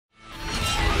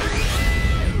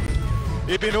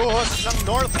Ibinuhos ng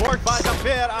Northport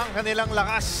Fajardo ang kanilang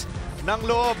lakas ng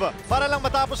loob para lang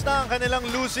matapos na ang kanilang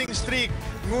losing streak.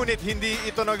 Ngunit hindi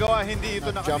ito nagawa, hindi ito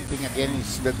jumping again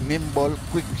is the nimble,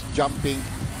 quick jumping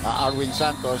Arwin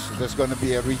Santos. There's gonna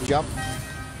be a re-jump.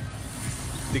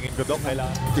 Tingin ko doon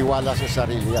kailangan Tiwala sa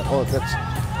sarili. Oh,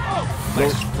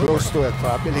 that's close to a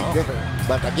traveling there.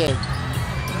 But again,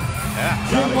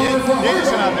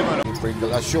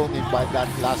 Pringle has shown him by that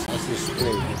last assist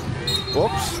play.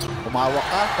 Oops, umawak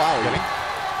ka, foul.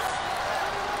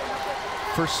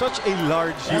 For such a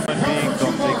large human being,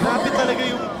 Dr. Grabe talaga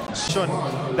yung shot.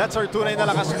 That's our tunay na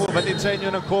lakas move. Batid sa inyo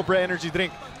ng Cobra Energy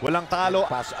Drink. Walang talo.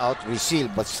 Pass out,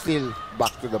 reseal, but still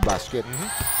back to the basket.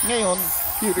 Ngayon,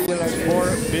 he realized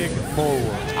more big move.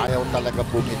 Ayaw talaga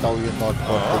bumitaw yung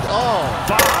Northport. Oh!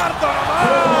 Fajardo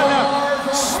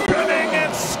naman! Spinning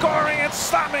and scoring and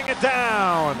slamming it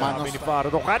down. Manos ni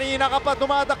Fajardo. Kanina ka pa,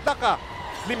 dumadakdak ka.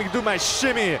 Let me do my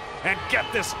shimmy and get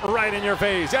this right in your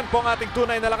face. Yan po ang ating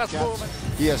tunay na lakas move.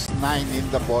 He has 9 in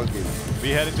the ball game. We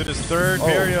head into this third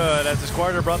period as this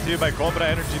quarter brought to you by Cobra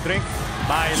Energy Drink.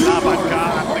 May laban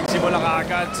ka at nagsimula ka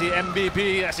agad si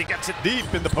MVP as he gets it deep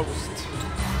in the post.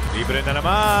 Libre na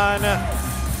naman.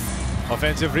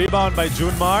 Offensive rebound by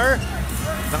Junmar.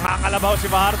 Nakakalabaw si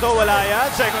Fajardo. Wala yan.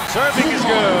 Second serving is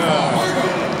good.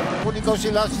 Kung ikaw si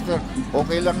Lester,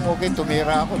 okay lang, okay,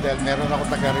 tumira ako dahil meron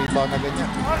ako taga-rebound na ganyan.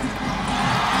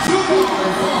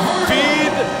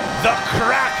 Feed the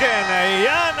Kraken.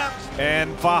 Ayan.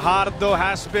 And Fajardo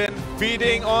has been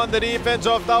feeding on the defense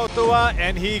of Tautua,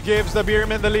 and he gives the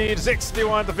Beermen the lead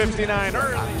 61-59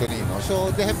 early. Antonino. So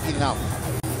they have enough.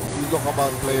 You talk about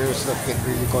players that can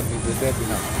really contribute. They have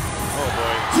enough. Oh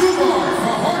boy.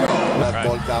 That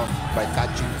ball down by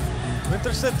catching. I'm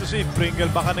interested to see if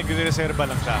Pringle baka nagre-reserva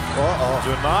lang siya. Oo.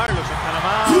 Junmar, lusot na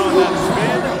naman on that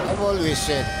spin. I've always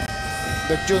said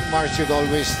that Junmar should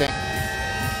always thank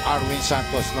Arwin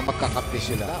Santos na magkakapi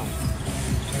sila.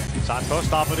 Santos,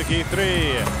 top of the key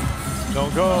three.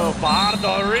 Don't go.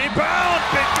 Fajardo, rebound.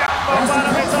 Big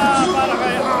jumbo para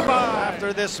kay Aba.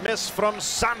 After this miss from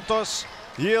Santos,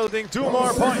 yielding 2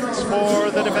 more points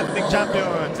for the defending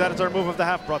champions. That is our move of the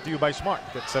half, brought to you by Smart.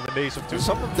 Get 7 days of 2.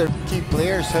 Some of their key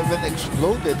players haven't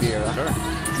exploded here. Sure.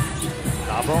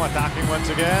 Tabong attacking once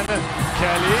again.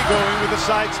 Kelly going with the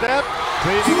sidestep.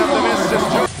 Cleaning up the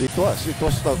misses. It was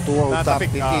the 2-0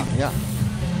 yeah.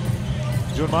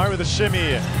 Junmar with a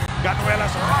shimmy.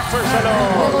 Ganuelas rockers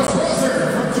alone.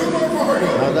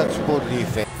 Now that's poor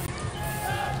defense.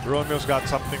 Romeo's got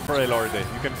something for Elorde.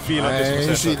 You can feel on this possession.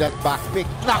 You see that back pick.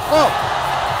 Nako!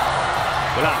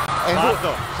 Wala.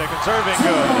 Fajardo, second serving,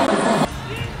 good.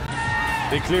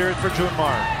 They clear it for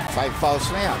Junmar. 5 fouls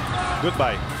na yan.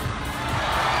 Goodbye.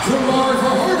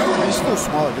 He's too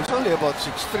small. He's only about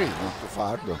 6'3", not too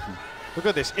Fajardo. Look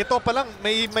at this. Ito pa lang,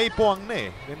 may puwang na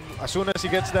eh. Then, as soon as he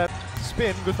gets that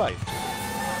spin, goodbye.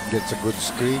 Gets a good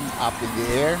screen up in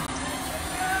the air.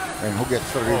 And who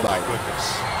gets the rebound? Oh my goodness.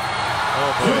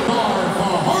 Oh boy.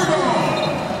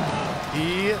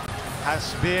 He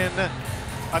has been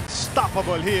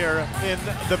unstoppable here in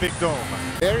the Big Dome.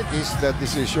 There it is, the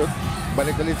decision.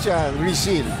 Balik ulit siya,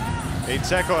 reseal. 8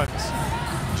 seconds.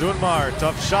 Junmar,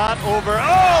 tough shot over.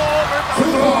 Over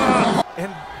Tautua!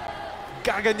 And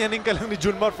gaganyanin ka lang ni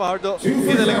Junmar, Fajardo.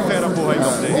 Hindi talaga fair ang buhay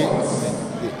mo.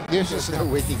 They're just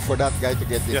waiting for that guy to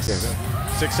get in there.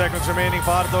 6 seconds remaining,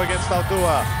 Fajardo against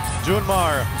Tautua.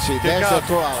 Junmar, see, there's a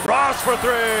throw-out. Ross for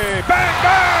 3. Bang,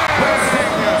 bang!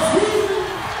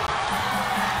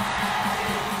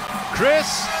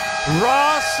 Chris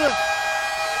Ross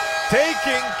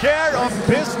taking care of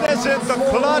business in the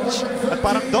clutch. At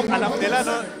parang Doc, alam nila,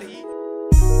 no?